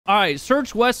All right,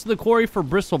 search west of the quarry for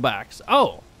bristlebacks.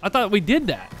 Oh, I thought we did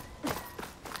that.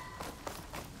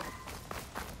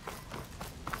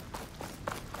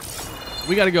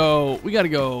 We gotta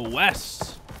go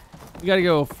west. We gotta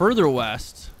go further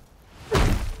west.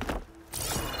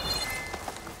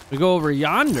 We go over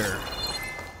yonder.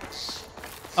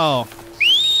 Oh.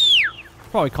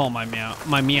 Probably call my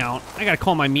meow. I gotta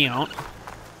call my meow.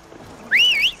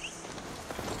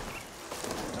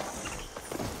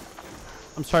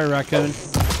 I'm sorry, raccoon.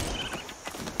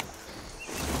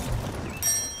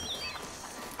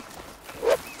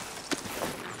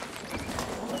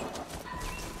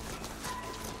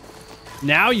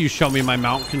 Now you show me my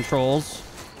mount controls.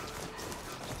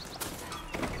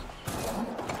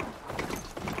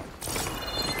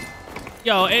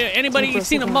 Yo, anybody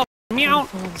seen a meow?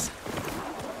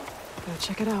 Go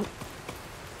check it out.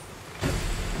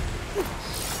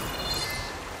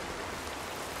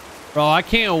 Bro, I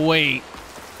can't wait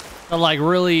to like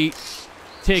really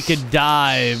take a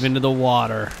dive into the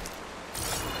water.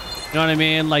 You know what I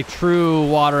mean? Like true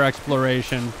water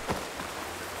exploration.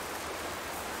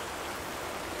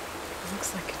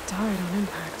 Looks like it died on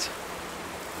impact.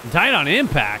 Died on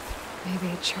impact? Maybe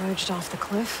it charged off the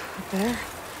cliff up there.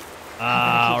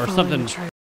 Or something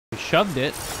shoved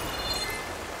it.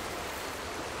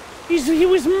 He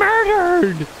was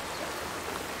murdered!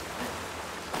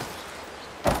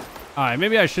 Alright,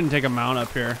 maybe I shouldn't take a mount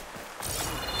up here.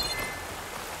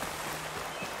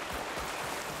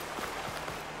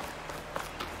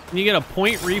 Can you get a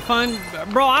point refund?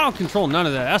 Bro, I don't control none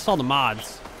of that. That's all the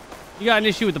mods. You got an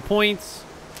issue with the points?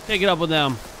 Take it up with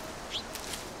them.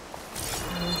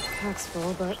 Pack's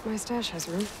full, but my stash has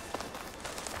room.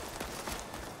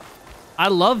 I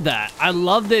love that. I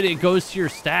love that it goes to your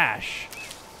stash.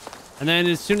 And then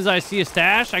as soon as I see a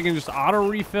stash, I can just auto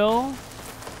refill.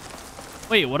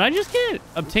 Wait, what I just get?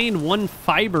 Obtained 1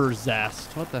 fiber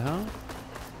zest. What the hell?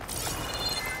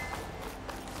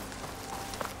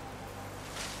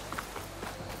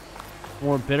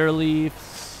 More bitter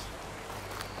leaves.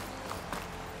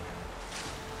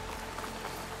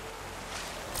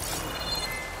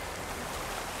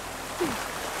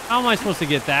 How am I supposed to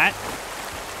get that?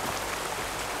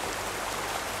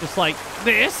 Just like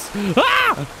this?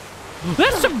 Ah!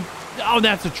 That's a... Oh,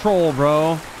 that's a troll,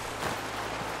 bro.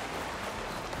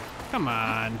 Come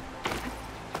on.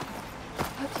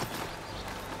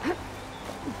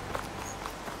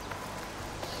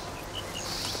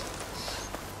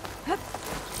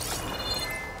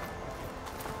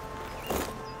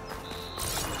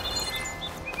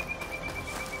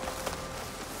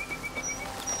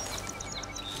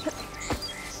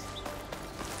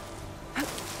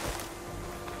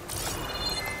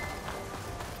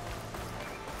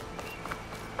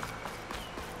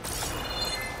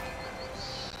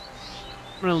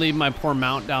 I'm gonna leave my poor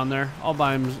mount down there. I'll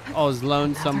buy him all his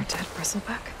lonesome. Another dead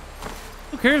bristleback.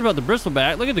 Who cares about the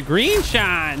bristleback? Look at the green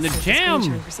shine, the gem.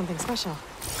 Green shine for something special.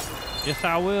 Yes,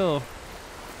 I will.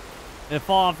 Did it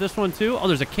fall off this one too? Oh,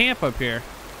 there's a camp up here.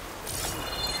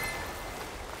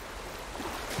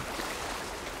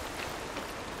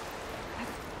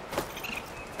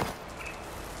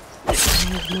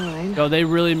 Yo, they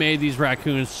really made these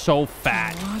raccoons so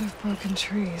fat. A lot of broken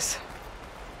trees.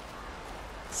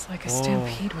 It's like a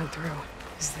stampede went through.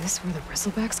 Is this where the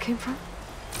bristlebacks came from?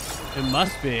 It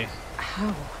must be.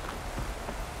 How?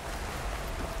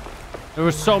 There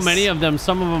were so many of them.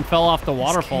 Some of them fell off the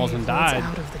waterfalls and died.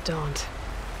 Out of the daunt.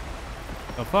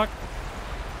 The fuck?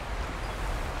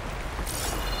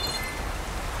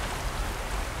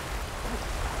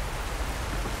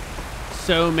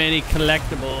 So many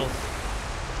collectibles.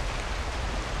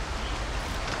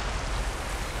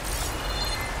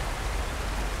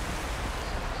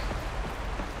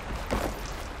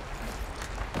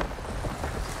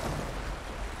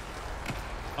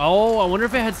 Oh, I wonder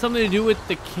if it had something to do with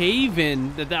the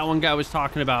cave-in that one guy was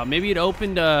talking about. Maybe it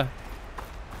opened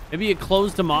maybe it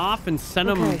closed him off and sent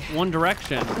him one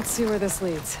direction. Let's see where this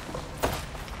leads.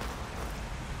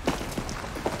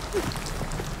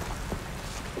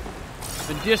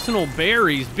 Medicinal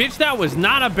berries. Bitch, that was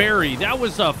not a berry. That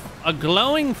was a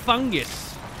glowing fungus.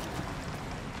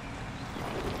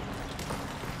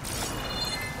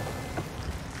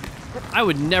 I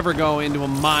would never go into a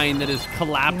mine that is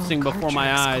collapsing before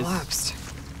my eyes. Collapsed.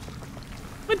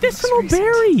 Medicinal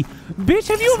berry! Bitch,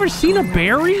 have you ever seen a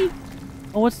berry?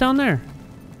 Oh, what's down there?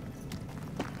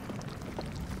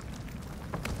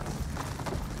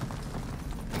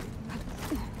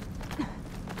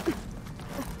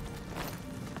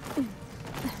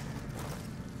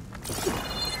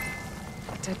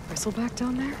 Dead bristleback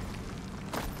down there?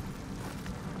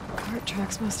 Cart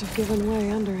tracks must have given way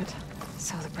under it.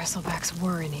 So the bristlebacks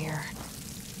were in here.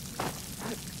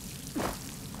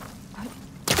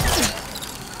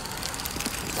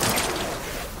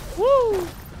 Woo!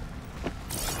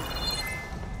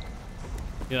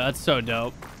 Yeah, that's so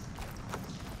dope.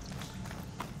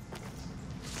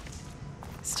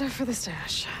 Stuff for the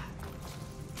stash.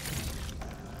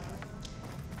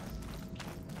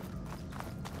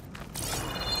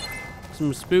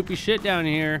 Some spoopy shit down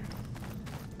here.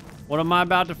 What am I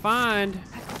about to find?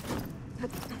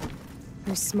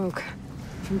 There's smoke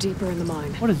from deeper in the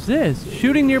mine. What is this?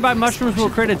 Shooting nearby mushrooms will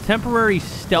create a temporary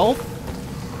stealth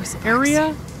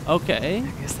area? Okay.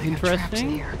 I guess they got trapped in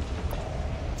Interesting. here.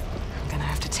 I'm gonna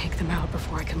have to take them out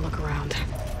before I can look around.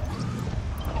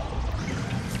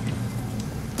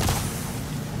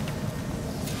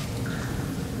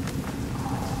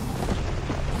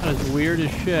 That is weird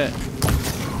as shit.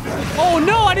 Oh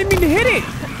no, I didn't mean to hit it!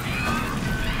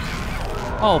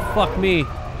 Oh, fuck me.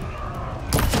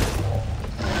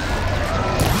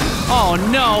 Oh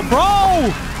no, bro!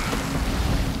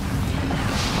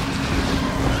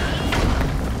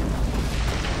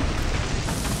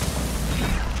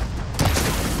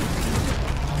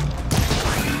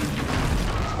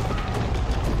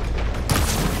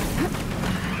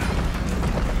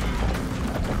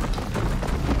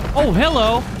 Oh,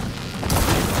 hello.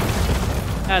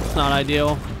 That's not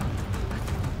ideal.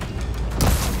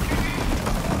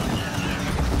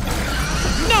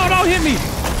 No, don't hit me.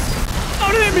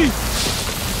 Don't hit me.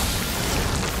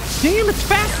 Damn, it's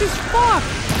fast as fuck.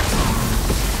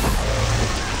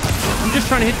 I'm just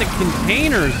trying to hit the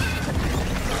containers.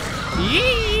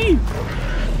 Yee!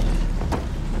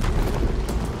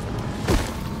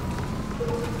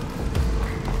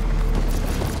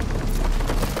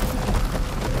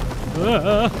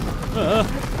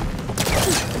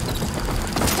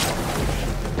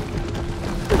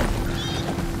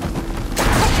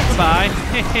 Bye.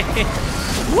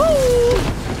 Woo!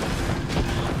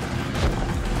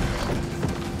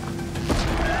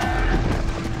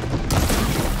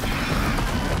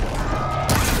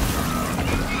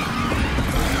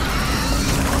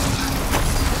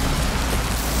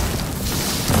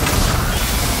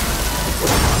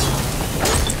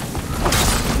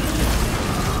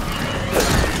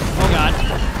 Oh God.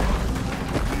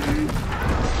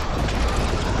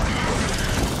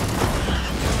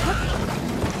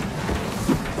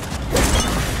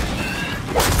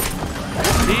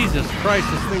 Jesus Christ,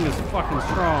 this thing is fucking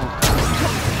strong.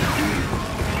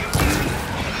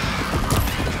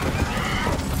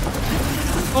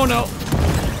 Oh no.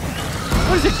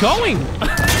 Where is it going?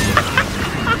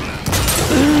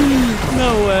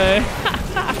 No way.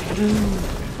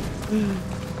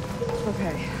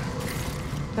 Okay.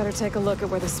 Better take a look at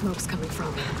where the smoke's coming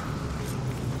from.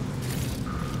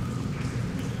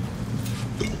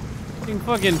 Being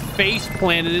fucking face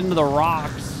planted into the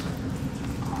rocks.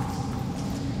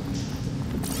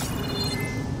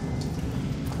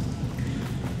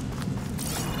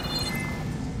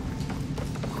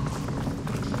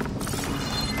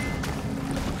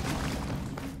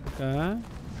 Okay.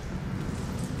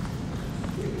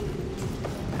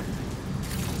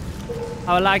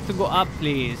 I would like to go up,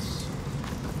 please.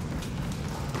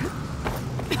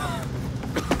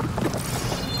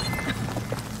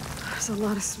 There's a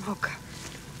lot of smoke.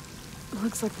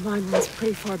 Looks like the mine runs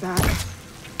pretty far back.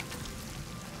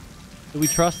 Do we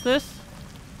trust this?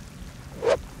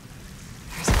 There's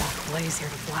enough blaze here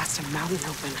to blast a mountain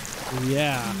open.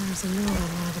 Yeah. And there's a note on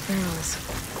one of the barrels.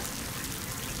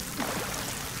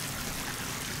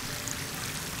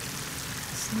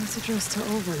 This note's addressed to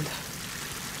Overland.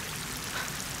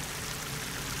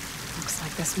 Looks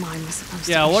like this mine was supposed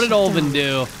to Yeah, be what did shut Olvin down.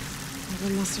 do?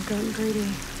 Overland must have gotten greedy.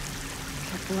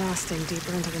 Kept blasting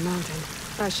deeper into the mountain.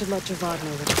 I should let Javad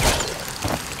know that.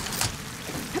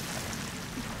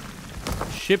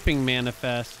 Shipping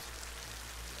manifest.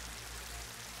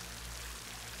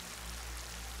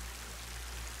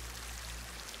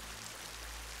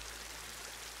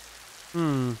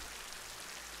 Hmm.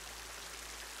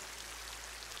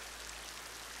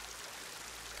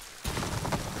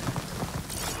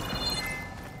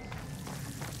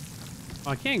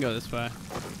 Oh, I can't go this way.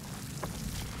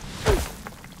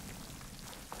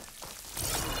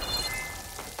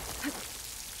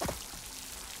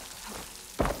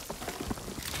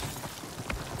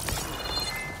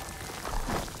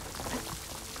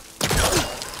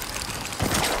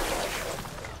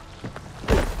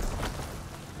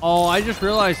 Oh, I just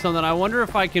realized something. I wonder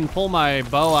if I can pull my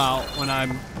bow out when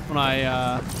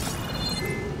I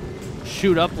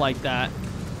shoot up like that.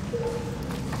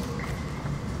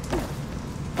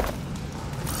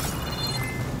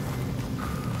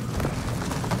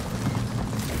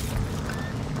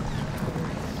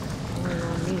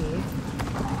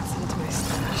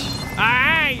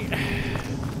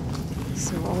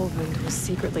 was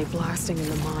secretly blasting in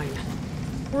the mine.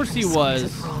 Of course he Squeeze it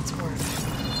was. for all it's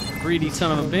worth. Greedy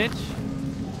son of a bitch.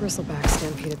 Bristleback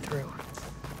stampeded through.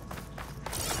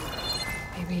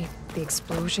 Maybe the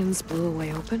explosions blew a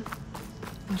way open?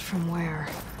 But from where?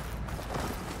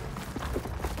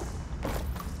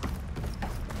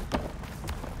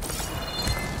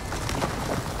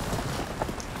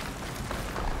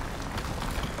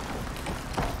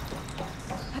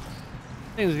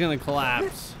 Thing's gonna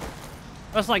collapse.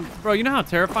 That's like, bro, you know how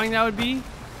terrifying that would be?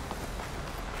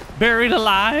 Buried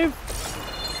alive?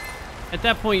 At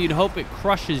that point, you'd hope it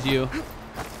crushes you.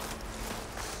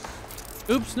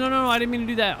 Oops, no, I didn't mean to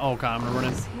do that. Oh, God, I'm gonna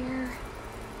run in. Here.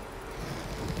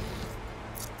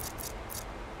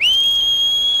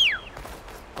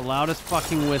 The loudest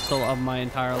fucking whistle of my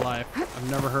entire life. I've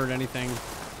never heard anything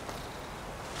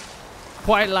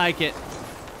quite like it.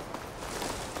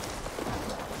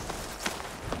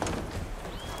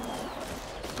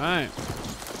 All right.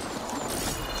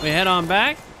 We head on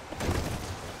back.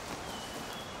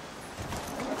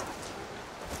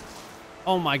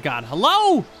 Oh my God.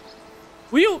 Hello?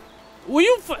 Will you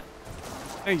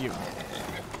thank you.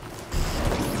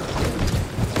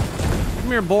 Come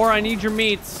here, boar. I need your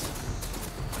meats.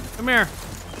 Come here.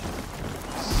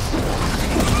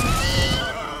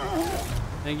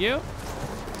 Thank you.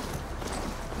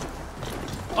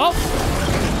 Oh,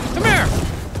 come here.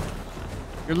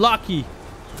 You're lucky.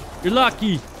 You're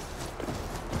lucky.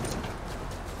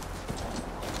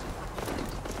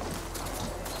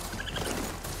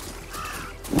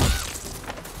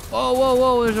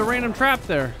 Whoa, there's a random trap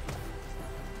there.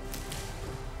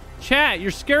 Chat,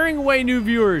 you're scaring away new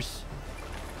viewers.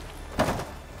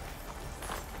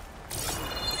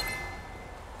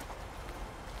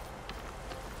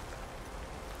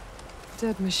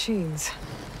 Dead machines.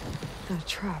 Not a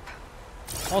trap.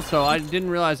 Also, I didn't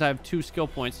realize I have 2 skill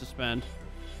points to spend.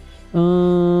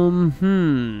 I'm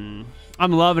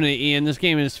loving it, Ian. This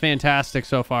game is fantastic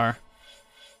so far.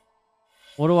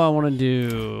 What do I want to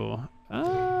do?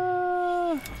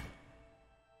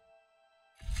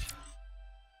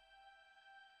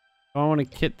 Do I want to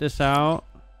kit this out?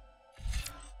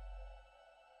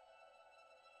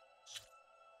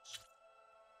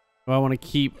 Do I want to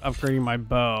keep upgrading my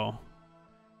bow?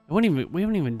 We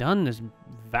haven't even done this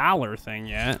Valor thing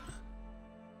yet.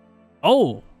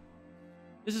 Oh!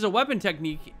 This is a weapon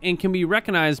technique and can be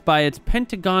recognized by its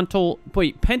pentagonal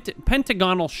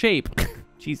shape.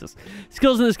 Jesus.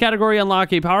 Skills in this category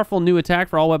unlock a powerful new attack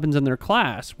for all weapons in their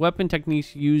class. Weapon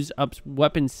techniques use up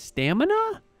weapon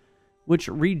stamina, which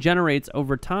regenerates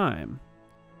over time.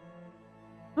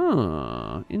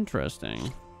 Huh.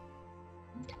 Interesting.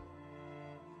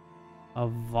 A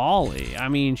volley. I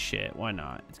mean, shit. Why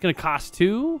not? It's gonna cost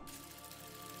 2.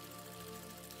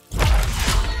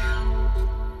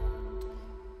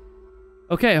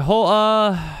 Okay,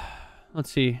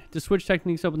 let's see. To switch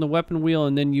techniques, open the weapon wheel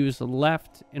and then use the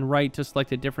left and right to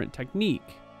select a different technique.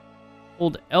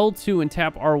 Hold L2 and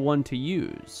tap R1 to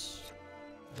use.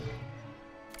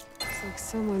 Looks like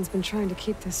someone's been trying to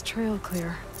keep this trail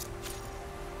clear.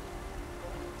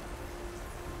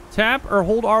 Tap or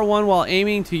hold R1 while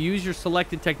aiming to use your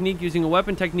selected technique. Using a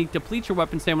weapon technique depletes your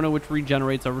weapon stamina, which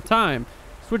regenerates over time.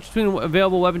 Switch between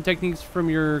available weapon techniques from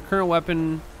your current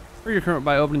weapon or your current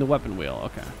by opening the weapon wheel.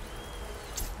 Okay.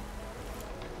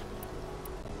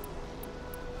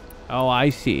 Oh, I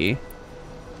see.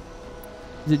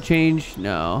 Does it change?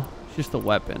 No. It's just the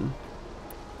weapon.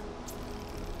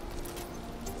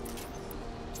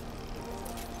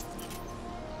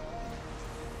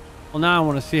 Well, now I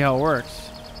want to see how it works.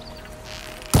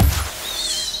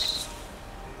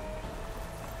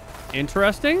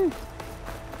 Interesting.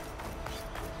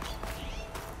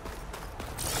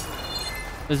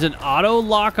 Does it auto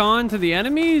lock on to the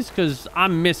enemies? Because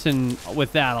I'm missing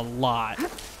with that a lot.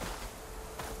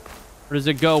 Or does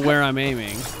it go where I'm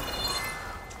aiming?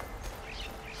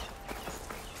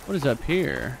 What is up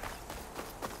here?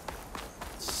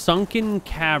 Sunken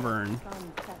cavern.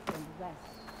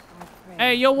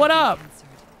 Hey, yo, what up?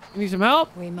 You need some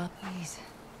help? Rima, please,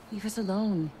 leave us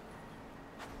alone.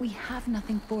 We have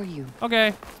nothing for you.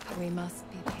 Okay. We must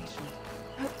be patient.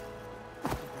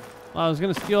 Well, I was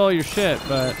gonna steal all your shit,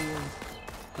 but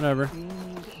whatever.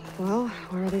 Well,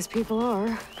 where these people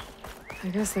are, I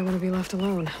guess they want to be left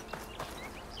alone.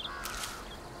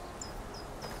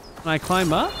 Can I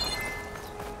climb up?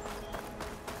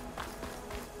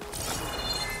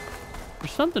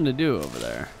 There's something to do over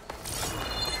there.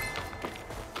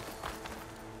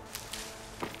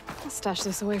 I'll stash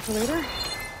this away for later.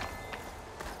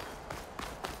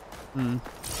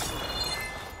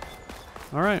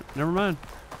 All right, never mind.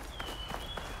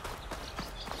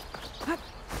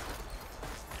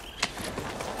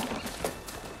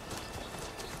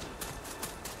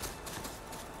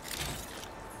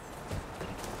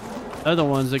 They're the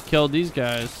ones that killed these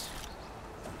guys.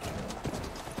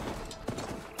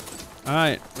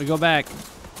 Alright, we go back.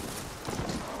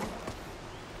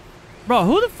 Bro,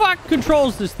 who the fuck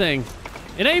controls this thing?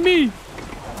 It ain't me.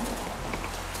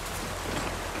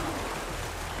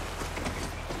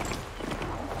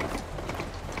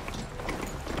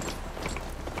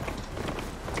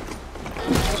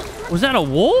 Was that a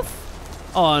wolf?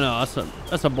 Oh no,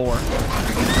 that's a boar.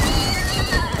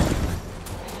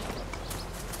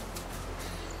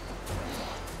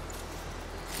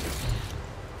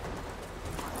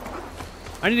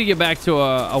 I need to get back to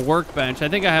a workbench. I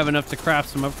think I have enough to craft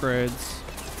some upgrades.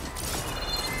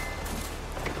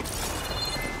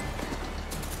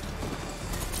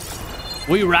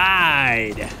 We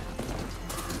ride.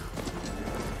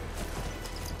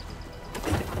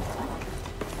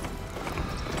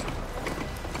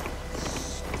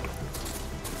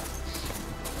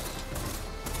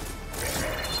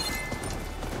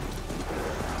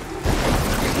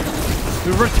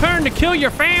 We return to kill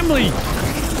your family.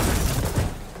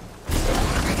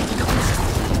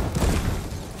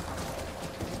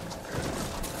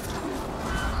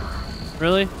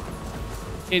 Really?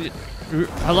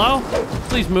 Hello?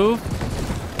 Please move.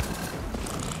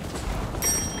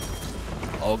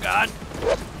 Oh God.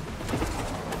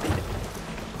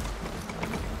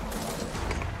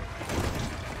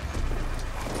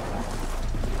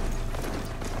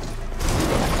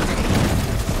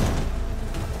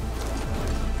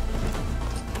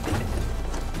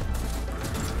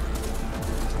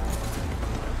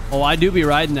 Oh, I do be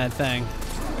riding that thing.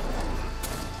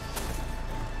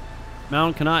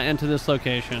 Mount cannot enter this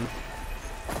location.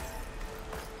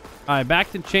 Alright, back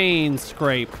to chain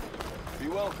scrape. Be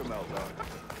welcome, Eldon.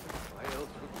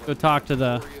 Go talk to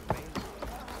the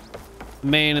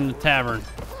man in the tavern.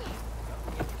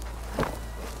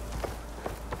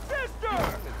 Sister!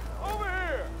 Over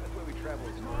here! That's where we travel.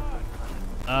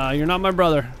 You're not my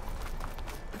brother.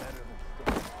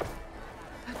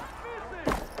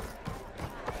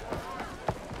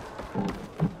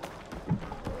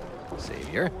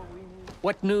 Savior,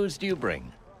 what news do you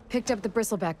bring? Picked up the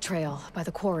bristleback trail by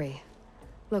the quarry.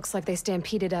 Looks like they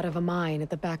stampeded out of a mine at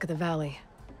the back of the valley.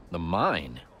 The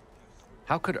mine?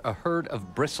 How could a herd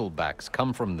of bristlebacks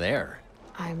come from there?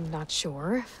 I'm not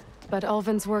sure, but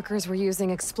Ulvin's workers were using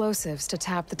explosives to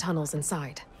tap the tunnels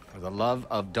inside. For the love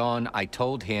of Dawn, I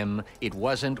told him it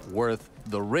wasn't worth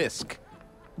the risk.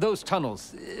 Those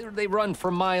tunnels, they run for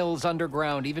miles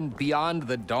underground, even beyond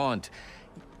the Daunt.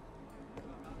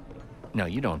 No,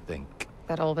 you don't think...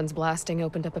 That Ulvin's blasting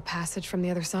opened up a passage from the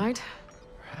other side?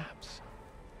 Perhaps.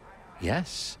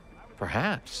 Yes,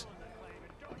 perhaps.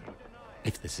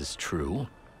 If this is true,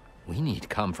 we need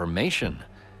confirmation.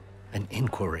 An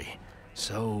inquiry.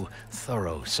 So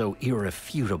thorough, so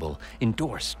irrefutable,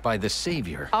 endorsed by the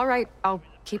Savior. All right, I'll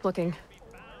keep looking.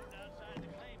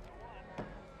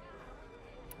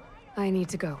 I need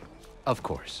to go. Of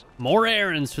course. More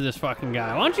errands for this fucking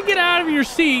guy. Why don't you get out of your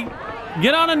seat,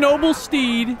 get on a noble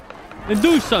steed, and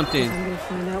do something? If I'm gonna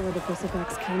find out where the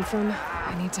bristlebacks came from,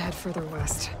 I need to head further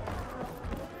west.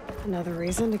 Another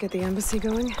reason to get the embassy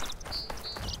going?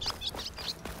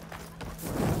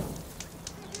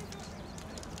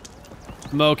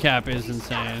 Mocap is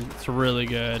insane. It's really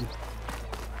good.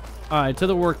 All right, to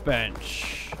the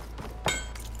workbench.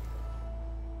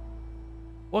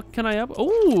 What can I up?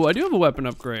 Oh, I do have a weapon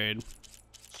upgrade.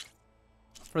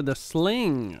 For the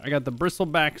sling, I got the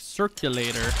bristleback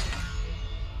circulator.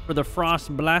 For the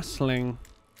frost blast sling,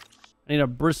 I need a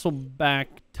bristleback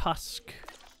tusk.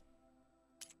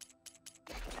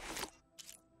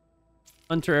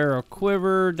 Hunter arrow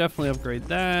quiver, definitely upgrade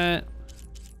that.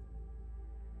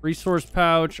 Resource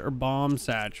pouch or bomb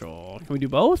satchel. Can we do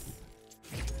both?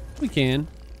 We can.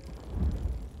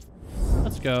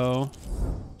 Let's go.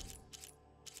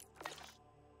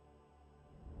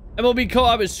 MLB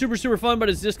co-op is super fun, but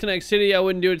it's disconnect city. I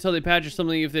wouldn't do it until they patch or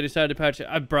something. If they decide to patch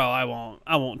it, bro, I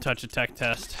won't touch a tech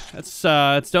test. It's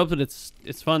dope that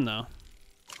it's fun though.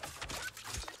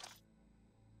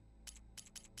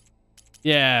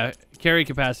 Yeah, carry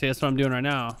capacity. That's what I'm doing right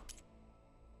now.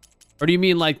 Or do you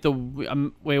mean like the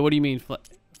wait? What do you mean,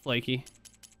 Flaky?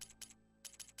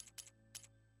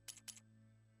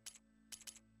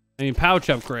 I mean pouch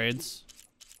upgrades.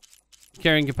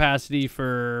 Carrying capacity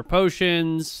for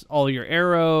potions, all your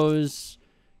arrows,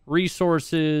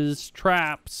 resources,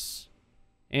 traps,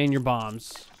 and your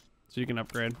bombs. So you can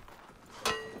upgrade.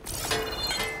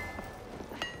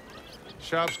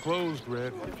 Shop's closed,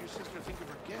 Red. What did your sister think of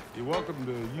her gift? You're welcome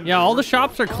to use. Yeah, all the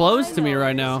shops are closed to me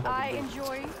right now. I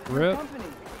enjoy Rip. company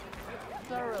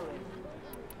thoroughly.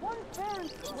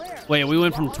 Wait, we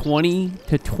went from 20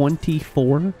 to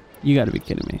 24? You gotta be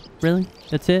kidding me. Really?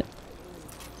 That's it?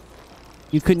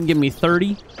 You couldn't give me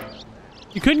 30?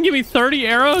 You couldn't give me 30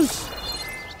 arrows?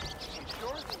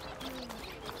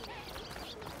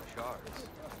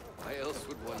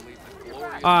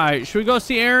 Alright, should we go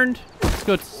see Aaron?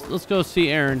 Let's go see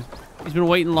Aaron. He's been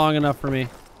waiting long enough for me.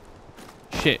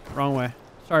 Shit, wrong way.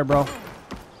 Sorry, bro.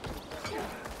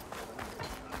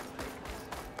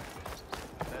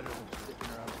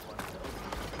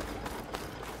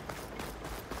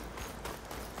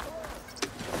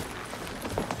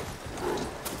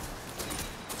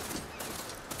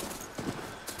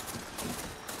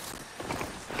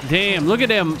 Damn, look at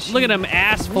him. Look at him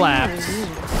ass flaps.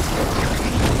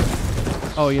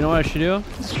 Oh, you know what I should do?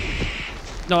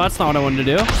 No, that's not what I wanted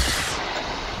to do.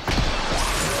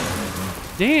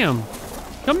 Damn.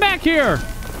 Come back here.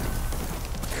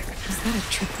 Is that a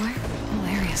tripwire? The whole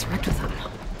area's wrecked with them.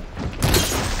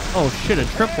 Oh shit, a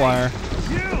tripwire.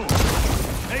 You!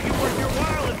 Make it worth your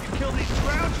while if you kill these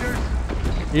scroungers.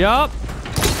 Yup.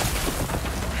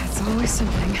 That's always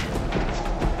something.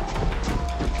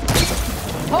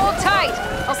 Hold tight.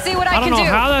 I'll see what I can do. I don't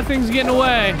know how that thing's getting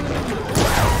away.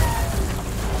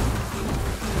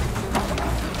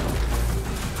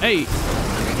 Hey.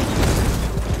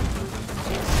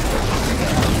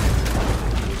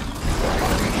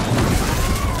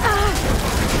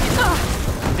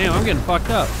 Damn, I'm getting fucked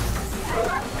up.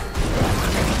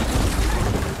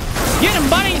 Get him,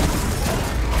 buddy!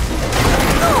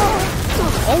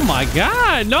 Oh my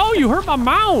god, no, you hurt my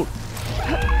mount!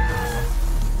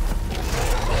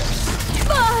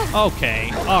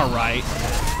 Okay, alright.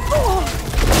 How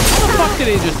the fuck did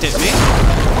he just hit me?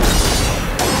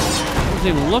 He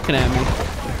wasn't even looking at me.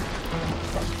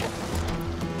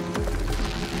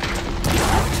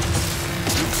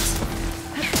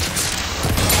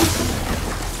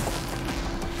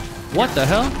 What the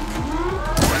hell?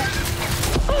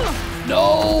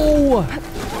 No!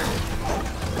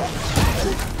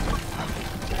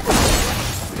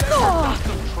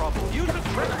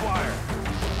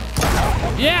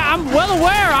 Yeah, I'm well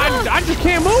aware. I just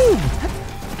can't move.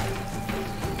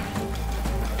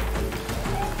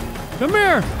 Come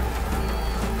here.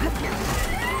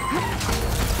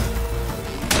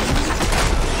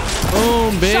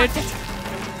 Boom, bitch.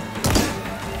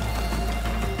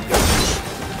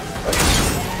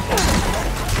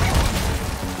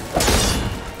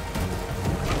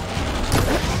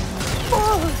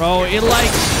 Bro, it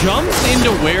like jumps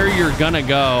into where you're gonna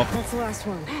go. That's the last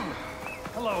one.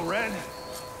 Hello, Red.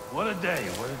 What a day,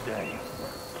 what a day.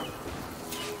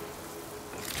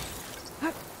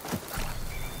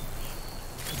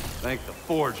 Thank the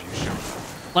forge you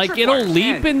showed. Like it'll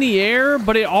leap in the air,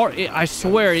 but I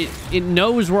swear it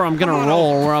knows where I'm gonna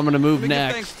roll, where I'm gonna move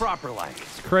next. Things proper like.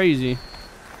 It's crazy.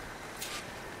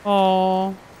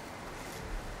 Oh,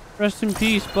 rest in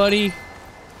peace, buddy.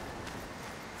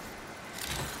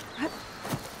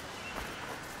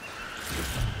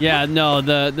 Yeah, no,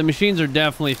 the machines are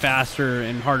definitely faster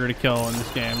and harder to kill in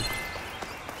this game.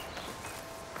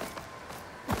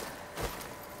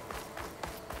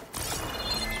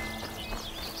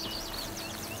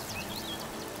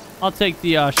 I'll take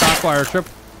the shock wire trip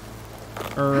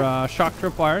or shock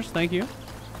trip wires. Thank you.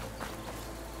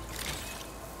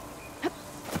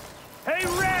 Hey,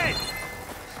 Red!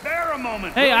 Spare a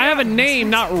moment. Hey, I have a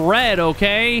name, not Red,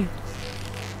 okay?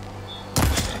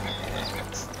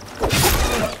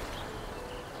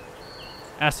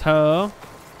 Asshole.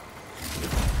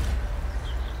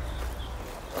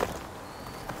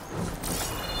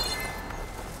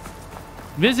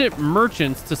 Visit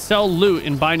merchants to sell loot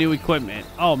and buy new equipment.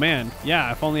 Oh man,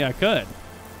 yeah, if only I could.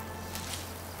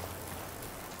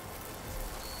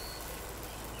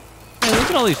 Hey,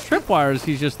 look at all these tripwires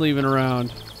he's just leaving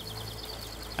around.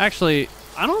 Actually,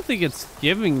 I don't think it's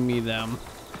giving me them.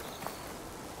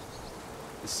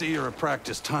 I see you're a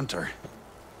practiced hunter.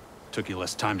 Took you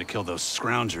less time to kill those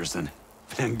scroungers than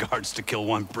vanguards to kill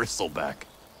one bristleback.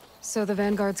 So the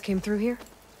vanguards came through here?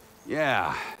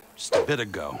 Yeah, just a bit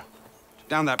ago.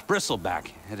 Down that bristleback,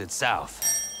 headed south.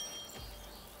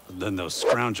 But then those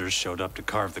scroungers showed up to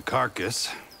carve the carcass,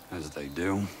 as they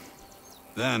do.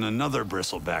 Then another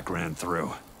bristleback ran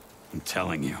through. I'm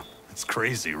telling you, it's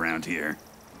crazy around here.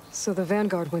 So the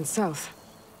vanguard went south?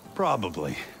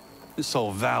 Probably. This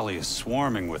whole valley is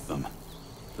swarming with them.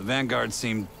 The vanguard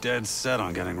seemed dead set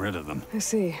on getting rid of them. I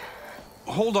see.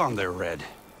 Hold on there, Red.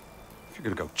 If you're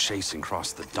gonna go chasing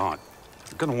across the Daunt,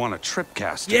 you're gonna want a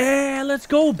tripcaster. Yeah, let's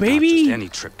go, baby. Not just any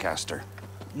tripcaster.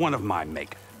 One of my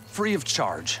make. Free of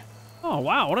charge. Oh,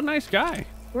 wow, what a nice guy.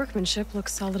 Workmanship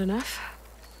looks solid enough.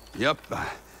 Yep.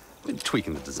 Been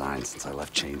tweaking the design since I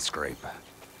left Chain Scrape.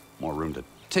 More room to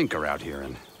tinker out here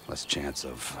and Less chance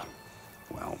of,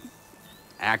 well,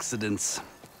 accidents.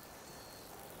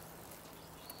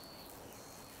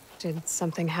 Did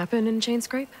something happen in Chain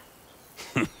Scrape?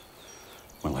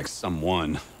 Well, like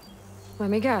someone. Let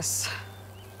me guess.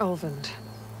 Ulvund.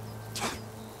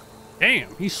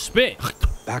 Damn, he spit.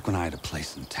 Back when I had a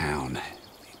place in town,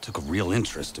 he took a real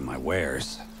interest in my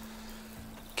wares.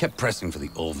 Kept pressing for the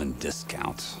Ulvund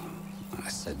discount. I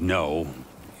said no.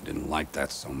 He didn't like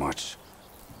that so much.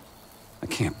 I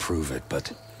can't prove it,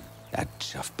 but that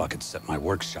chuff bucket set my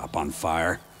workshop on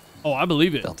fire. Oh, I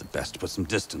believe it. Felt it best to put some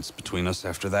distance between us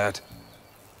after that.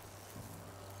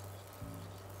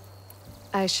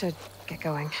 I should get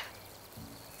going.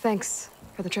 Thanks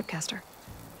for the tripcaster.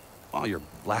 While you're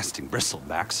blasting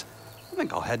bristlebacks, I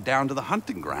think I'll head down to the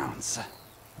hunting grounds.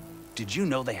 Did you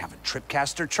know they have a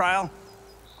tripcaster trial?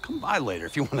 Come by later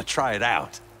if you want to try it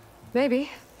out.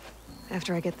 Maybe.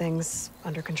 After I get things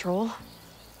under control.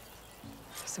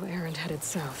 So Aaron headed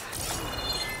south.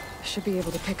 Should be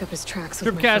able to pick up his tracks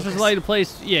with my Tripcaster's focus. light to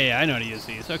place. Yeah, I know how to use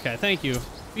these. Okay, thank you.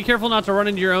 Be careful not to run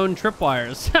into your own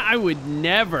tripwires. I would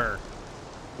never.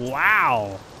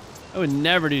 Wow. I would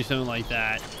never do something like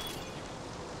that.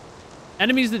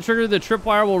 Enemies that trigger the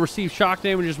tripwire will receive shock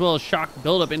damage as well as shock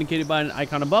buildup indicated by an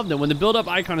icon above them. When the buildup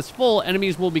icon is full,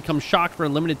 enemies will become shocked for a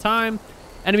limited time.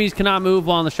 Enemies cannot move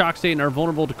while in the shock state and are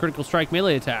vulnerable to critical strike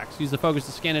melee attacks. Use the focus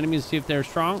to scan enemies to see if they're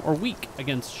strong or weak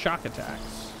against shock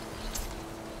attacks.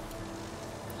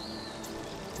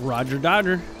 Roger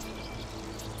Dodger.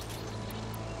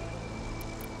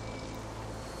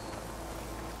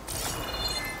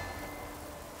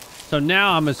 So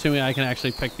now I'm assuming I can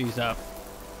actually pick these up.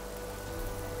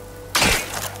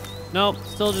 Nope,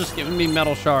 still just giving me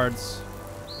metal shards.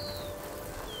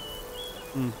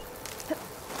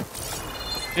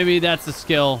 Maybe that's a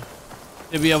skill.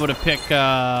 To be able to pick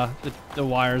the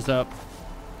wires up.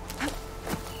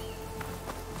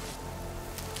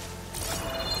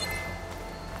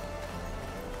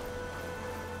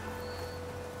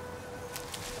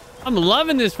 I'm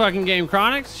loving this fucking game,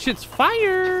 Chronix. Shit's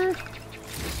fire.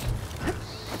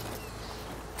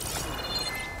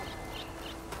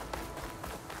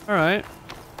 All right.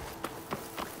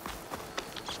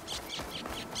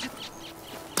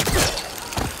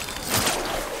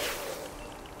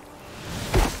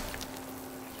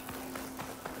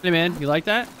 Hey man, you like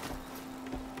that?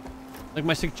 Like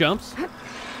my sick jumps?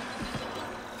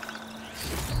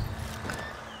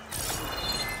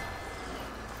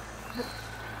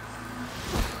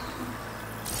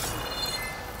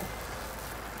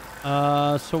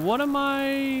 So what am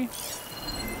I?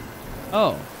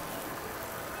 Oh.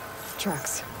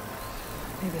 Tracks.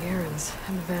 Maybe Aaron's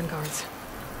and the Vanguard's.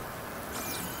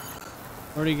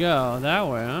 Where'd he go? That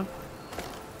way, huh?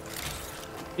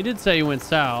 He did say he went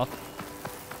south.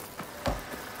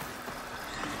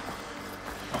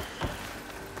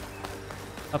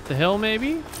 Up the hill,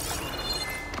 maybe?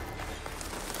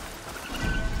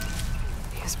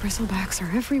 These bristlebacks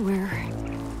are everywhere.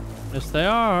 Yes, they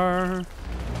are.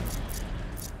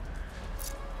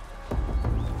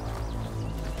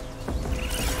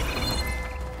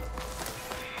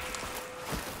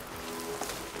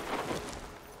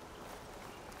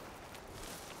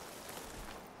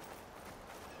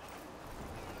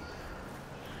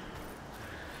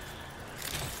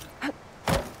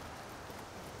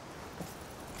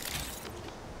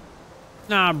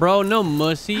 Nah, bro, no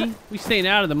mussy. We staying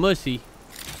out of the mussy.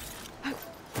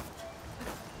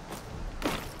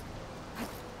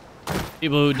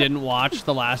 People who didn't watch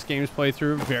the last game's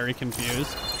playthrough, very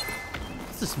confused.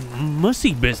 What's this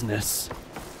mussy business?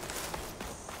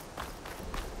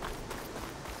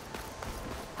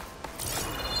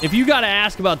 If you gotta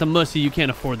ask about the mussy, you can't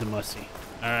afford the mussy.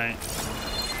 All right.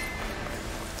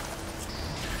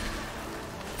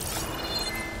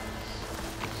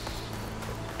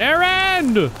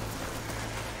 Aaron!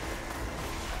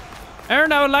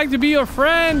 Aaron, I would like to be your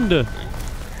friend.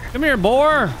 Come here,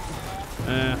 boar.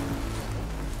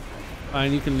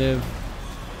 Fine, you can live.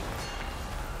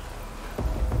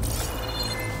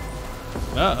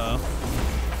 Uh-oh.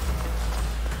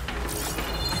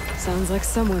 Sounds like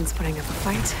someone's putting up a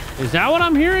fight. Is that what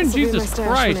I'm hearing? This'll be my Jesus stash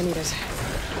Christ. when I need it.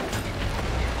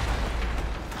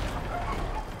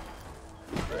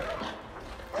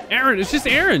 Aaron, it's just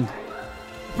Aaron.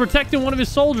 Protecting one of his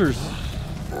soldiers.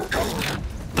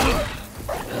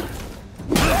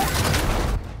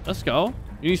 Let's go.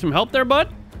 You need some help there, bud?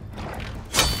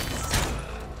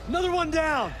 Another one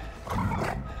down!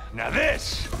 Now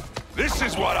this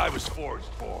is what I was forged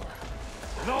for.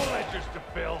 No ledgers to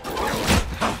fill.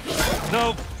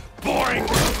 No boring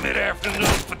mid-afternoon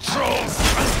patrols.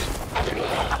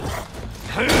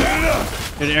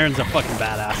 Dude, Aaron's a fucking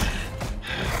badass.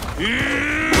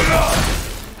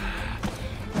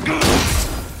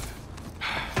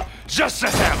 Just a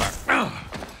hammer.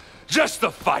 Just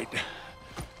the fight.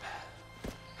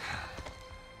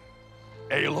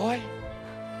 Aloy?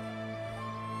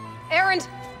 Aaron!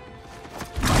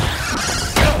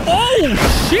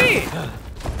 Oh, shit!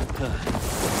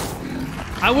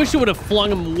 I wish it would have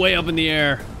flung him way up in the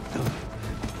air.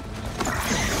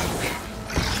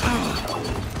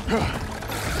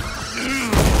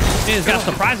 He's got a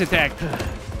surprise attack.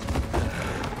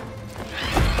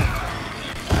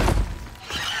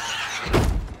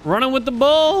 Running with the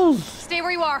bulls. Stay where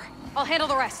you are. I'll handle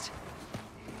the rest.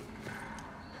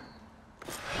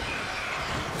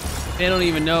 They don't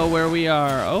even know where we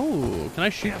are. Oh, can I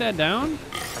shoot that down?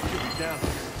 I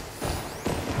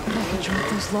can drop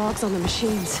those logs on the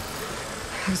machines.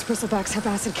 Those bristlebacks have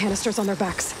acid canisters on their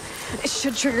backs. It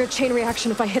should trigger a chain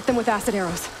reaction if I hit them with acid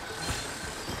arrows.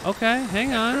 Okay,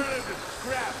 hang on.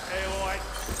 Scrap, Aloy.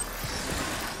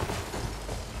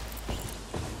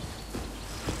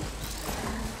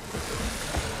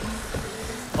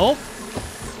 Oh.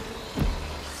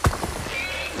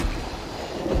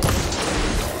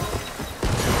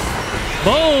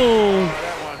 Boom.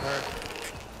 That one hurt.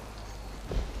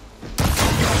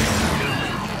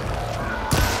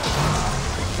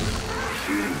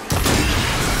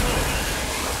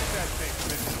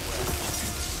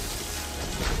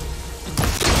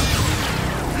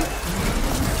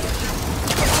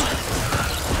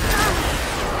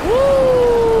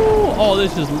 Woo! Oh,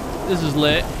 this is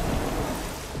lit.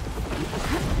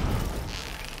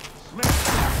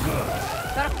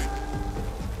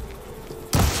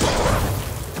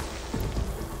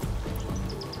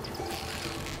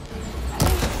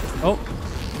 Oh.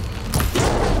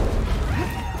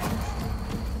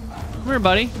 Come here,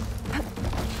 buddy.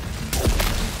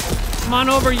 Come on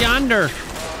over yonder.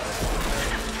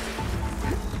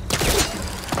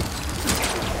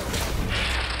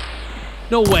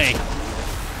 No way.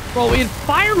 Bro, we had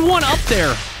fired one up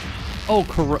there. Oh,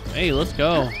 hey, let's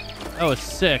go. That was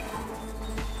sick.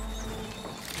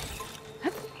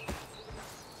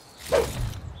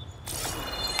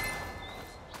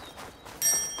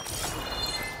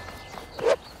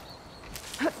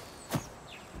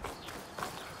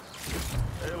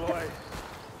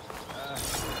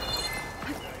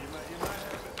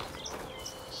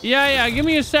 Yeah, give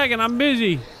me a second. I'm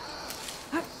busy.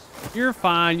 You're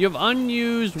fine. You have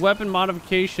unused weapon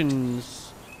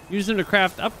modifications. Use them to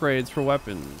craft upgrades for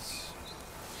weapons.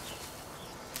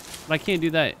 But I can't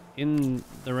do that in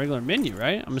the regular menu,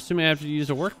 right? I'm assuming I have to use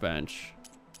a workbench.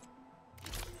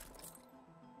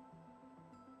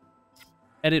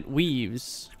 Edit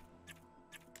weaves.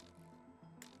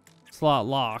 Slot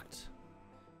locked.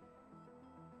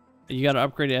 You got to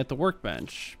upgrade it at the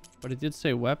workbench. But it did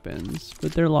say weapons,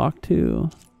 but they're locked too.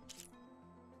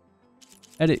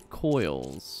 Edit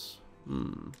coils.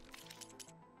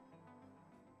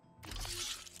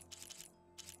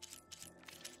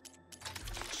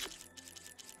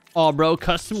 Oh, bro,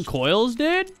 custom coils,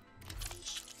 dude?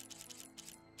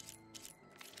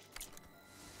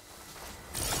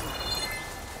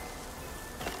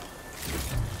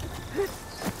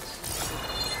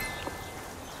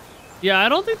 Yeah, I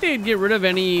don't think they'd get rid of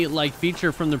any, like,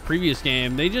 feature from the previous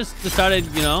game. They just decided,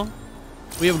 you know,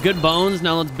 we have good bones,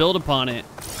 now let's build upon it.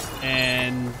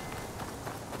 And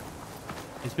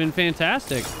it's been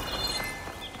fantastic.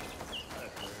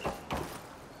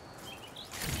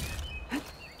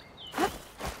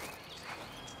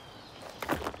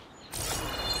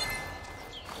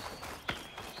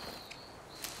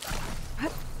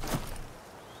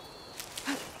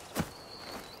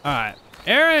 All right,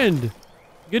 Aaron.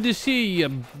 Good to see you,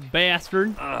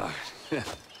 bastard.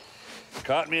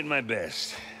 Caught me at my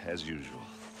best, as usual.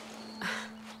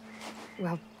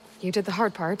 Well, you did the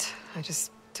hard part. I just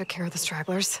took care of the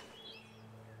stragglers.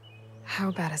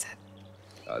 How bad is it?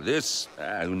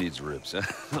 Who needs ribs,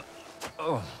 huh?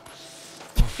 Oh,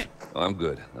 I'm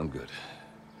good. I'm good.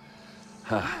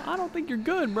 I don't think you're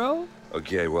good, bro.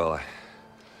 Okay, well,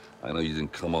 I know you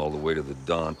didn't come all the way to the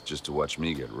Daunt just to watch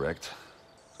me get wrecked.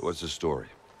 So what's the story?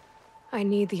 I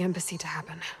need the embassy to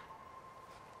happen,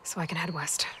 so I can head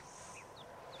west.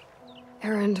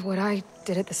 Aaron, what I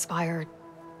did at the Spire,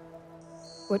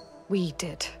 what we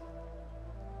did,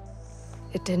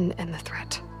 it didn't end the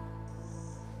threat.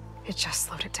 It just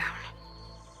slowed it down.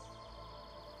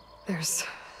 There's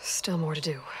still more to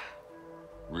do.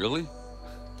 Really?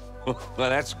 Well,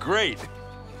 that's great.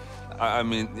 I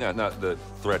mean, yeah, not the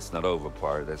threat's not over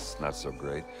part. That's not so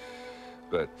great.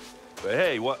 But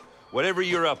hey, whatever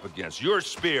you're up against, your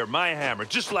spear, my hammer,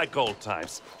 just like old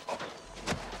times.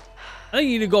 I think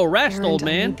you need to go rest, Erend, old I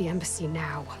man. need the embassy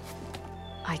now.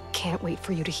 I can't wait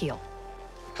for you to heal.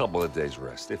 Couple of days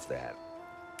rest, if that.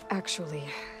 Actually,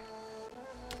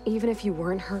 even if you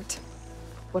weren't hurt,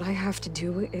 what I have to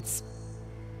do, it's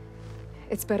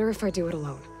better if I do it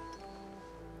alone.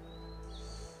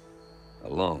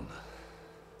 Alone.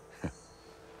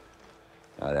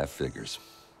 That figures.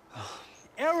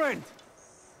 Erend!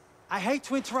 I hate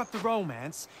to interrupt the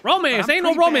romance. Romance? but I'm Ain't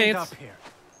no pretty banged romance. up here.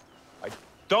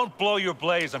 Don't blow your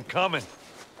blaze, I'm coming.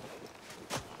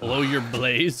 Blow your This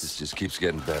blaze. just keeps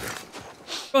getting better.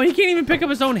 Bro, he can't even pick up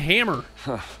his own hammer.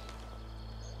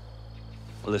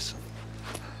 Listen,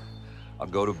 I'll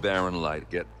go to Barren Light,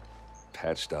 get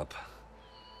patched up.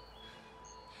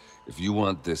 If you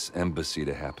want this embassy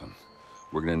to happen,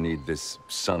 we're gonna need this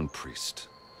sun priest,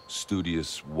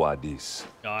 Studius Wadis.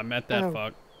 Oh, I met that Oh.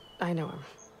 fuck. I know him.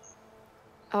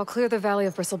 I'll clear the Valley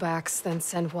of Bristlebacks, then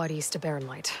send Wadis to Barren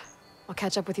Light. I'll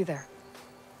catch up with you there.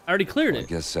 I already cleared I it.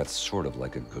 guess that's sort of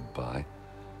like a goodbye.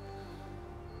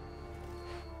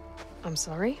 I'm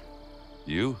sorry?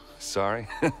 You? Sorry?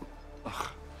 Ugh.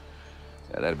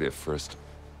 Yeah, that'd be a first.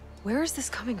 Where is this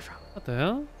coming from? What the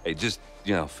hell? Hey, just,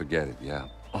 forget it, yeah.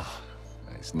 Oh,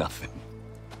 it's nothing.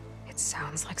 It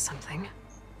sounds like something.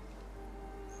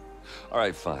 All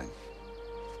right, fine.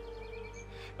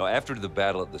 Now, after the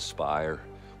battle at the Spire,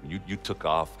 when you took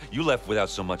off, you left without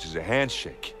so much as a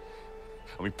handshake.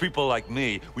 I mean, people like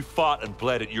me, we fought and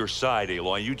bled at your side,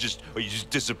 Aloy. You just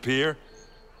disappear?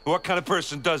 What kind of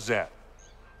person does that?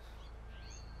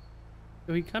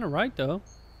 Yo, he kind of right, though.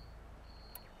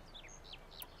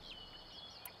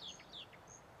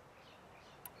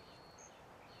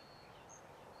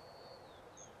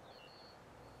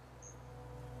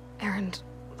 Erend,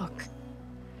 look.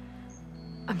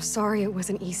 I'm sorry it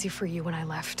wasn't easy for you when I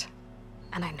left.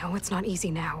 And I know it's not easy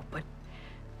now, but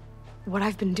what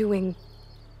I've been doing...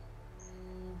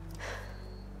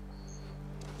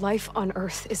 Life on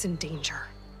Earth is in danger,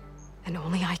 and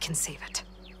only I can save it.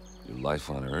 Your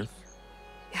life on Earth?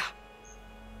 Yeah.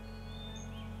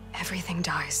 Everything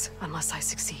dies unless I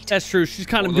succeed. That's true. She's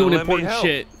kind of Well, doing then let me important help.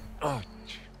 shit. Oh,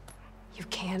 You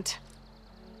can't.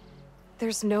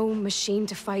 There's no machine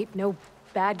to fight, no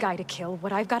bad guy to kill.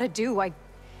 What I've got to do, I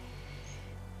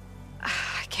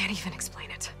can't even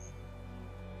explain it.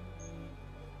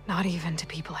 Not even to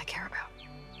people I care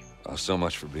about. so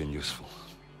much for being useful.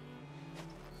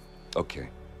 Okay,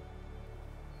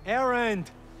 Erend!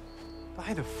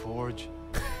 By the forge.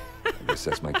 I guess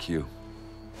that's my cue.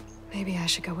 Maybe I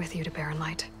should go with you to Barren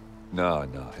Light. No,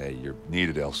 hey, you're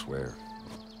needed elsewhere.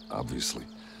 Obviously.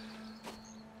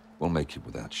 We'll make it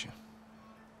without you.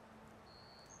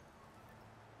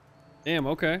 Damn,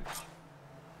 okay.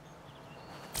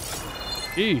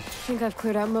 Sheesh. I think I've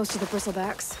cleared out most of the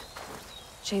bristlebacks.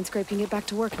 Chainscrape can get back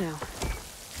to work now.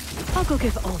 I'll go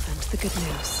give Ulvund the good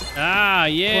news. Ah,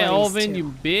 yeah, Bloodies Olvin, too.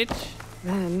 you bitch.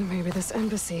 Then maybe this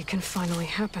embassy can finally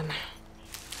happen.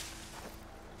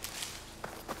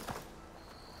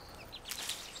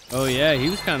 Oh yeah, he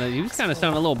was kind of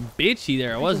sounding a little bitchy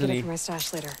there, wasn't Get it he? for my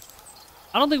stash later.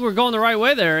 I don't think we're going the right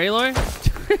way there, Aloy.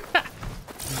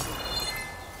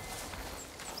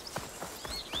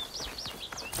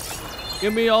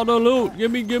 Give me all the loot.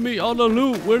 Give me all the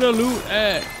loot. Where the loot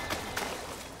at?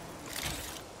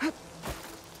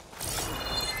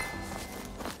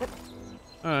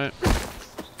 All right.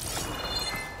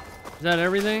 Is that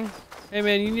everything? Hey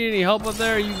man, you need any help up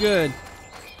there? Are you good?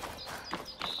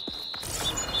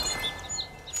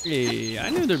 Hey, I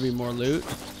knew there'd be more loot.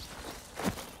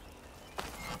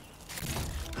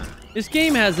 This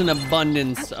game has an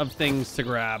abundance of things to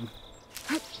grab.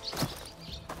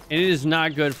 And it is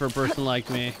not good for a person like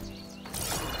me.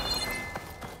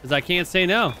 Because I can't say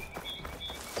no.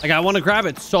 Like, I want to grab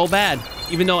it so bad.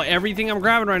 Even though everything I'm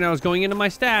grabbing right now is going into my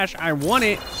stash, I want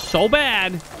it so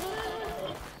bad.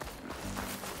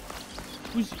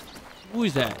 Who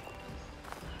is that?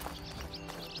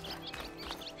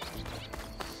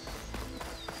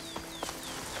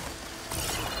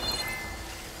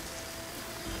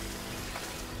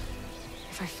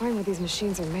 If I find where these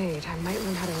machines are made, I might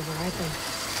learn how to override them.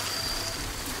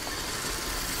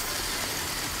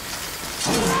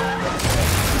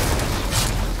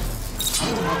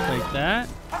 I'll take that.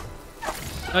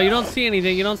 Oh, you don't see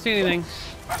anything. You don't see anything.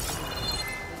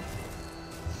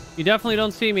 You definitely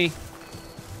don't see me.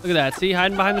 Look at that. See?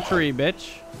 Hiding behind the tree,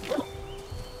 bitch.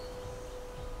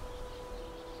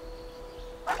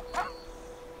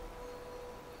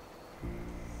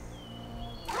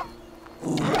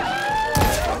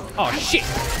 Oh, shit.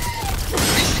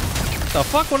 The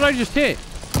fuck? What did I just hit?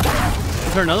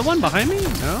 Is there another one behind me?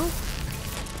 No?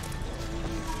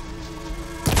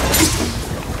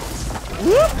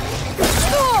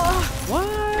 What?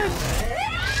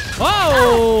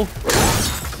 Whoa!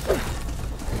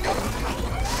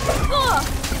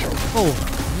 Oh,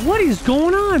 what is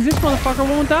going on? This motherfucker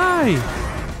won't die.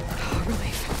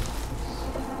 Relief.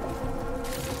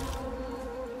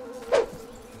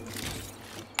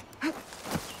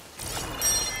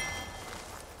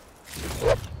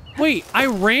 Wait, I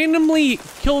randomly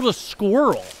killed a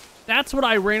squirrel. That's what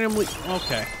I randomly...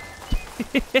 Okay.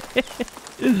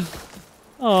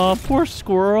 Oh, poor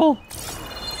squirrel.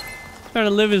 Trying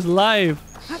to live his life.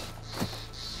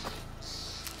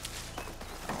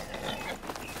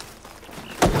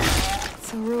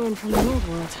 It's a ruin from the old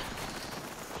world.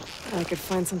 I could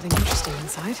find something interesting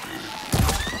inside.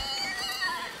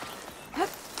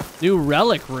 New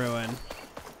relic ruin.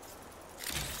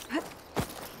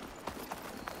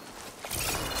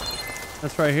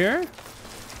 That's right here?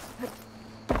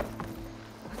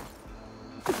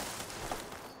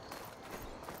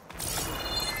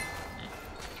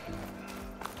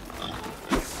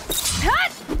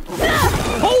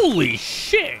 Holy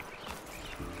shit!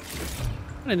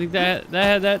 I didn't think that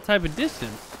had that type of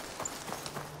distance.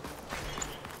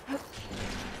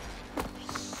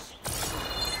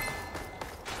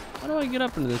 How do I get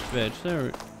up into this bitch?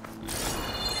 There.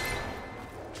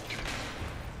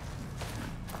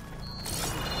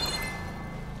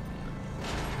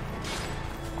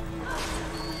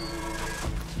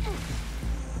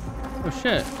 Oh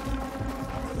shit.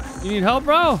 You need help,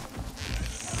 bro?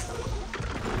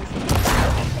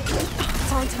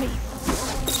 It's on to me.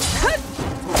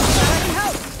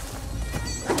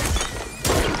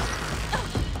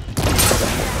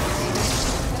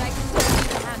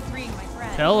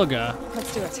 Helga.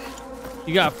 Let's do it.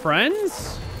 You got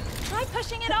friends? Try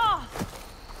pushing it off.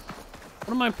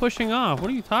 What am I pushing off? What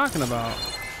are you talking about?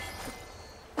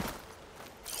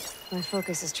 My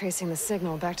focus is tracing the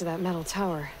signal back to that metal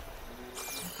tower.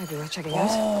 Might be worth checking out.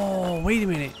 Oh, wait a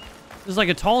minute. This is like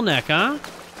a tall neck, huh?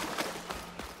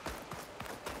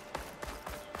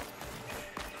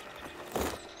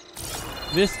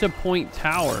 Vista Point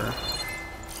Tower.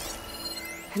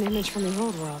 An image from the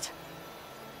old world.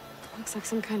 Looks like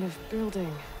some kind of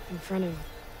building in front of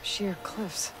sheer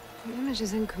cliffs. The image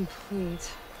is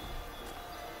incomplete.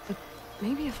 But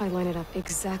maybe if I line it up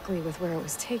exactly with where it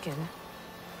was taken,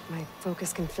 my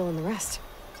focus can fill in the rest.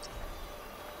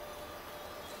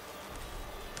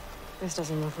 This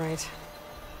doesn't look right.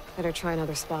 Better try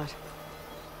another spot.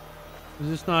 Is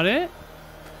this not it?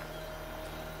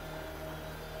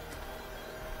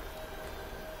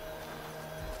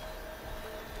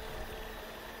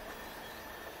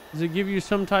 Does it give you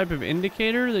some type of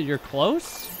indicator that you're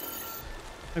close?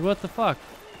 Like what the fuck?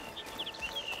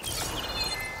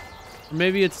 Or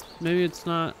maybe it's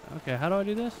not. Okay, how do I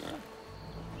do this?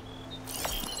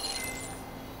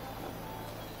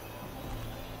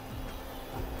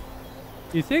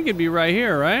 You think it'd be right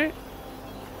here, right?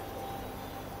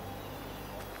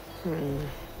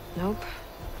 Nope.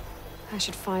 I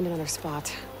should find another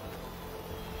spot.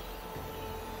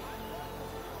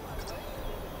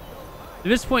 The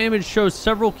Vista Point image shows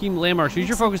several key landmarks. Use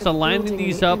your focus to line building in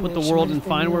these the up with the image world might and have been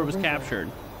find near where a it was river.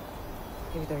 captured.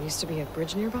 Maybe there used to be a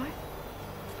bridge nearby?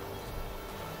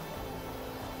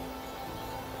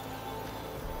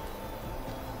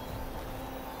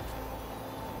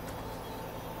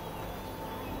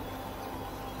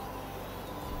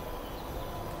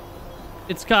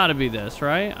 It's gotta be this,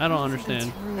 right? I don't I think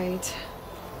understand. that's right.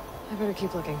 I better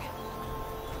keep looking.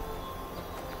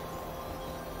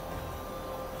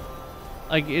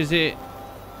 Like, is it...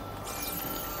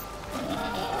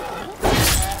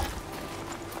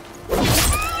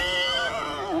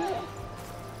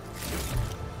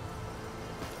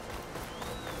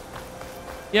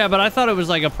 Yeah, but I thought it was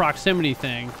like a proximity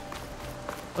thing.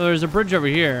 Oh, there's a bridge over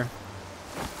here.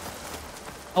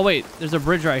 Oh, wait. There's a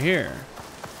bridge right here.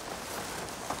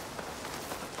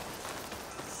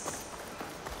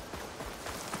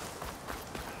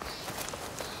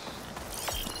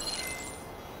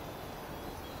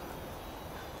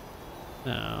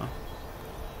 No.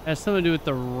 Has something to do with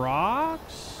the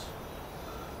rocks?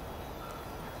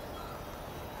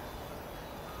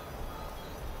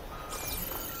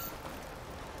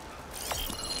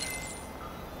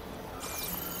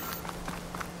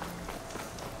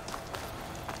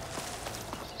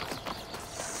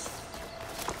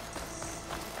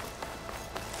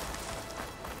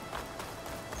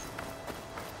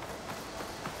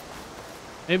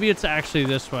 Maybe it's actually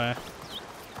this way.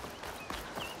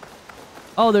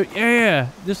 Oh, there, yeah.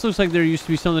 This looks like there used to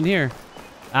be something here.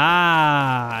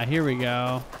 Ah, here we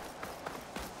go.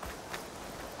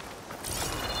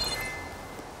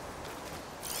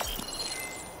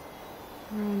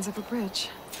 Ruins of a bridge.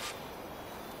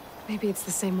 Maybe it's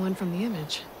the same one from the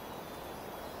image.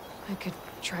 I could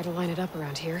try to line it up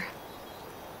around here.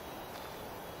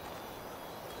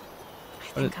 I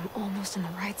think I'm almost in the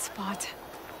right spot.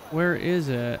 Where is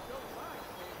it?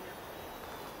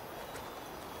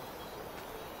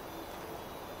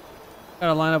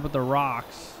 Gotta line up with the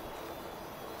rocks.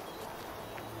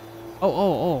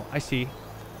 Oh, I see.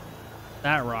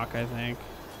 That rock, I think.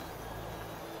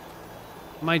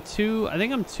 Am I too... I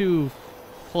think I'm too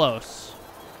close.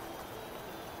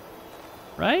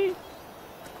 Right?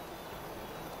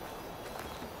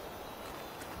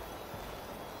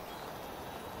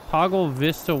 Toggle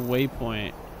Vista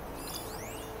waypoint.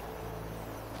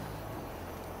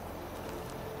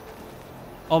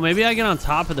 Oh, maybe I get on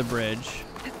top of the bridge.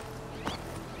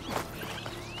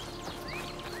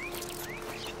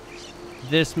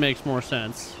 This makes more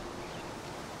sense.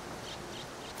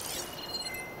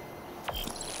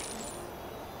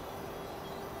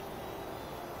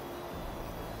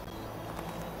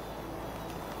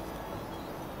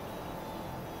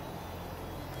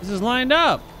 This is lined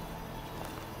up.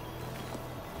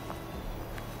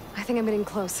 I think I'm getting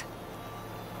close.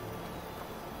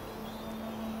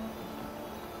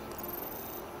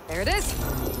 There it is.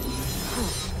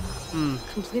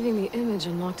 Completing the image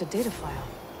unlocked a data file.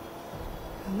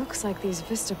 It looks like these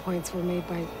Vista points were made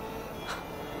by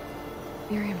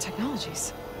Miriam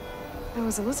Technologies. That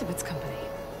was Elizabeth's company.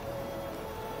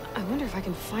 I wonder if I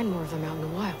can find more of them out in the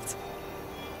wild.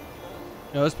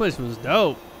 Yo, this place was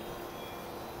dope.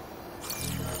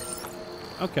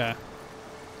 Okay.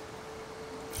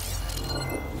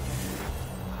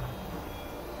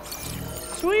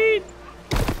 Sweet.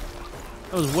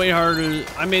 That was way harder.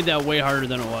 I made that way harder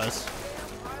than it was.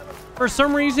 For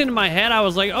some reason in my head, I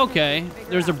was like, okay,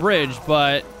 there's a bridge,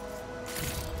 but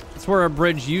it's where a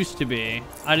bridge used to be.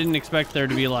 I didn't expect there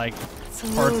to be like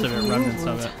parts of it, remnants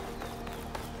of it.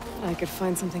 I could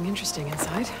find something interesting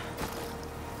inside.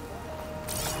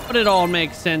 But it all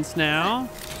makes sense now.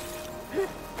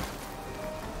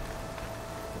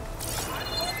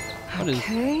 What is...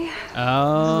 Okay.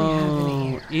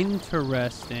 Oh,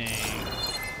 interesting.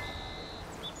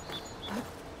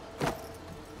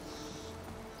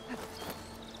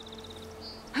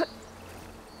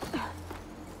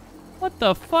 What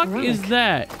the fuck is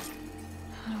that?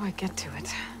 How do I get to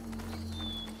it?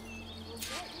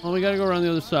 Well, we gotta go around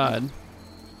the other side.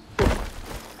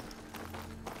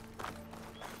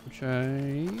 Which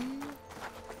I...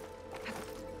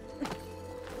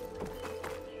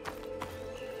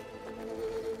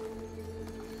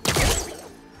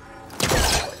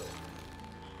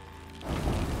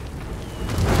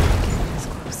 It's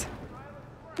close.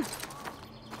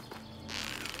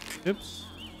 Oops.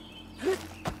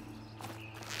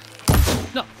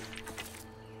 No.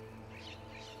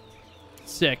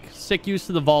 Sick. Sick use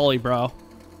of the volley, bro.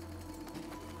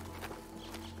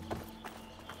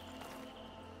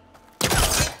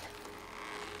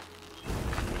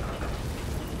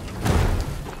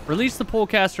 Release the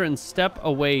polecaster and step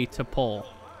away to pull.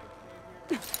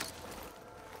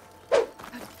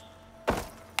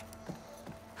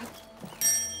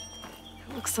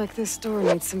 Looks like this door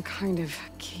needs some kind of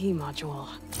key module.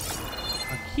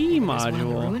 A key Maybe there's one in the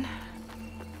module. ruin?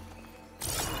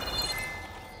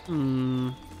 Hmm.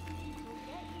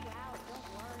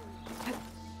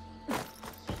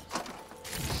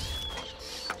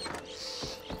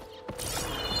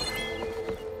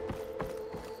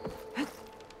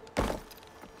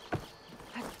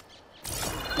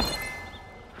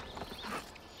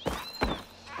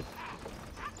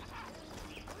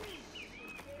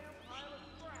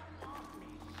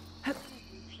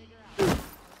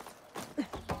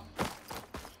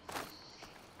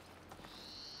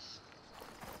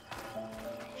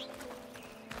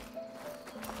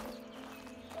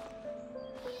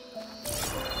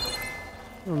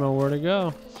 I don't know where to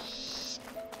go.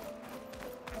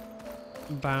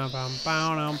 Bow, bow,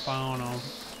 bow, bow, bow, bow.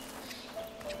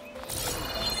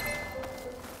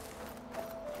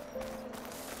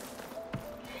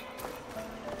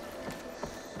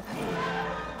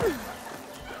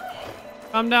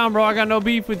 Calm down, bro. I got no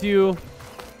beef with you.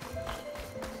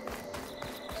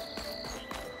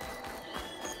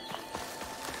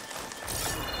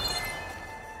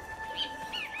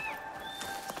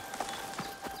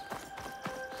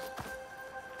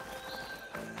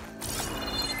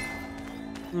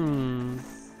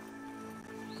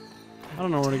 I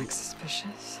don't know where to.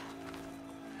 Suspicious.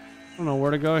 I don't know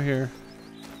where to go here.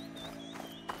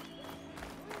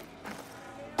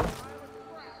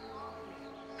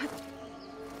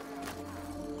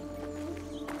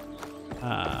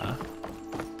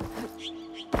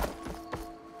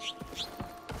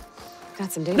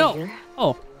 Got some data No. here.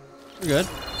 Oh, we're good.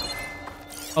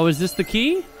 Oh, is this the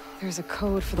key? There's a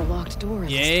code for the locked door.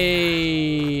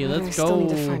 Yay! I Let's still need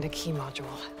to go. find a key module.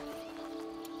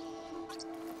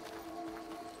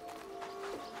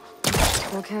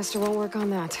 Spellcaster won't work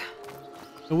on that.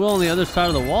 It will on the other side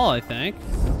of the wall, I think.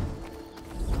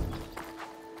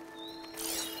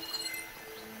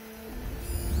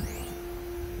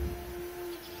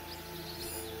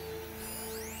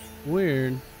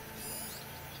 Weird.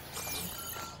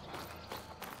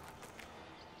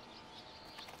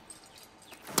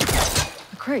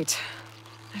 A crate.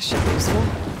 That should be useful.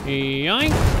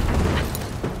 Yoink.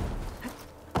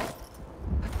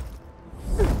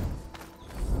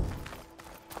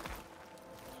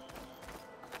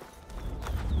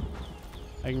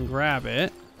 I can grab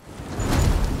it.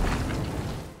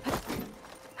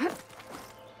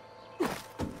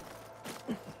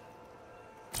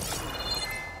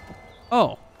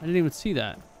 Oh, I didn't even see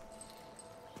that.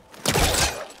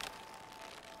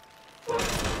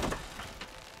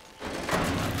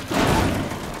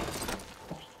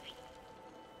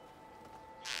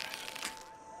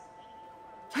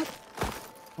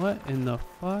 What in the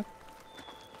fuck?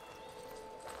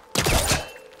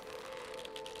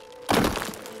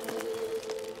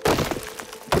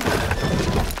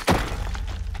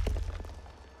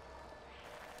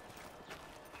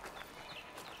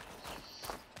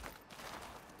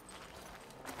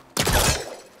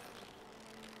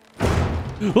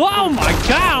 Oh my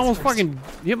god, I almost fucking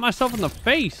hit myself in the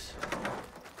face.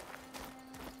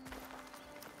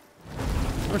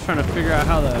 I was trying to figure out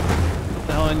how what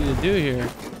the hell I need to do here.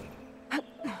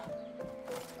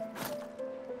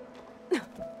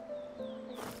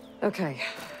 Okay,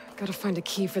 gotta find a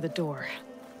key for the door.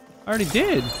 I already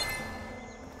did.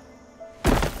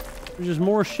 There's just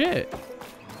more shit.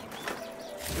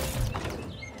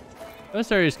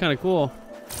 This area is kind of cool.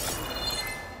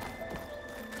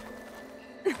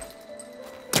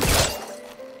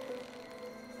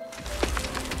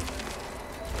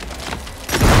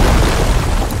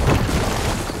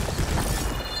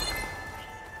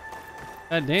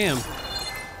 God damn.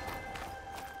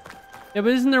 Yeah, but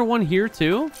isn't there one here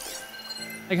too?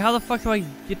 Like, how the fuck do I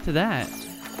get to that?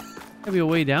 Gotta be a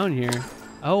way down here.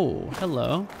 Oh,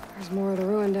 hello. There's more of the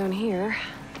ruin down here.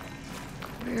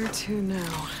 Where to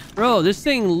now? Bro, this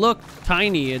thing looked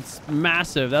tiny. It's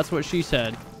massive. That's what she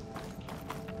said.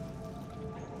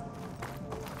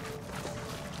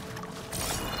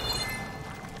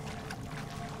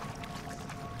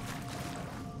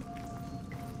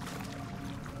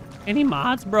 Any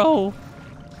mods, bro?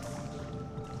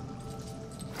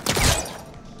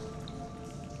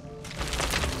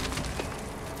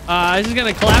 Is this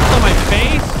gonna collapse on my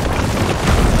face?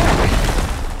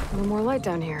 A little more light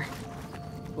down here.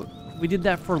 We did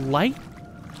that for light?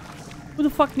 Who the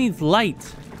fuck needs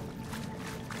light?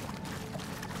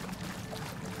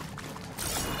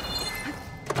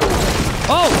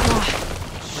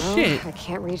 Oh! Shit. I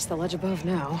can't reach the ledge above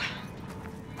now.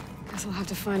 Guess I'll have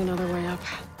to find another way up.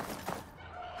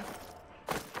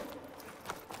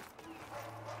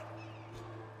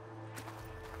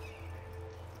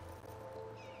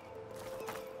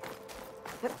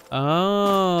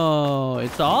 Oh,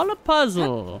 it's all a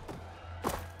puzzle.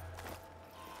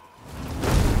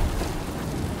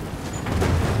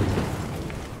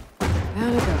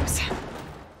 Down it goes.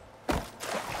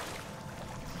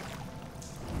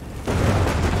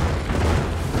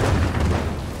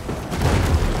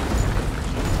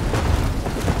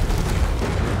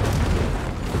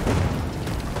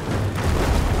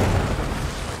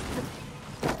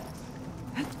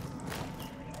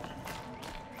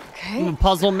 I'm a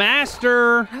puzzle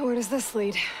master. Now where does this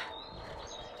lead?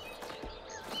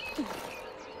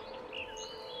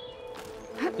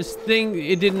 This thing,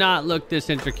 it did not look this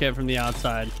intricate from the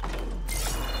outside.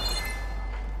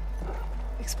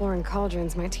 Exploring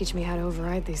cauldrons might teach me how to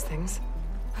override these things.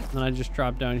 Then I just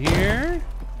drop down here.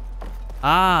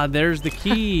 Ah, there's the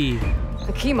key.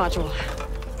 The key module.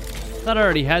 Thought I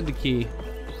already had the key.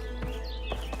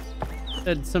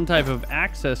 Had some type of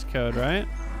access code, right?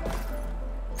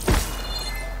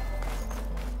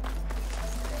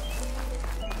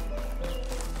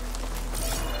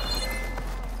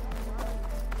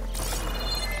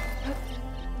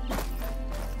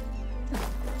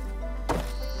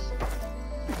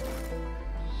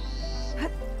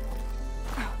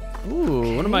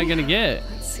 Ooh, what am I gonna get?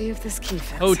 Let's see if this key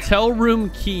fits. Hotel room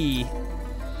key.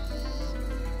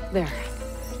 There.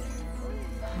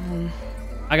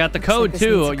 I got the Looks code like this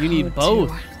too. needs a You need code, both.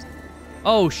 too.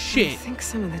 Oh I shit. think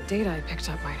some of the data I picked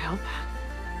up might help.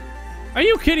 Are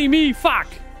you kidding me? Fuck.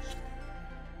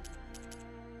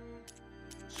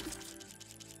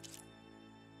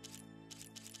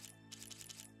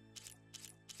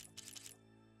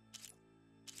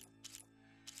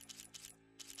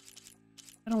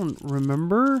 I don't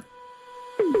remember.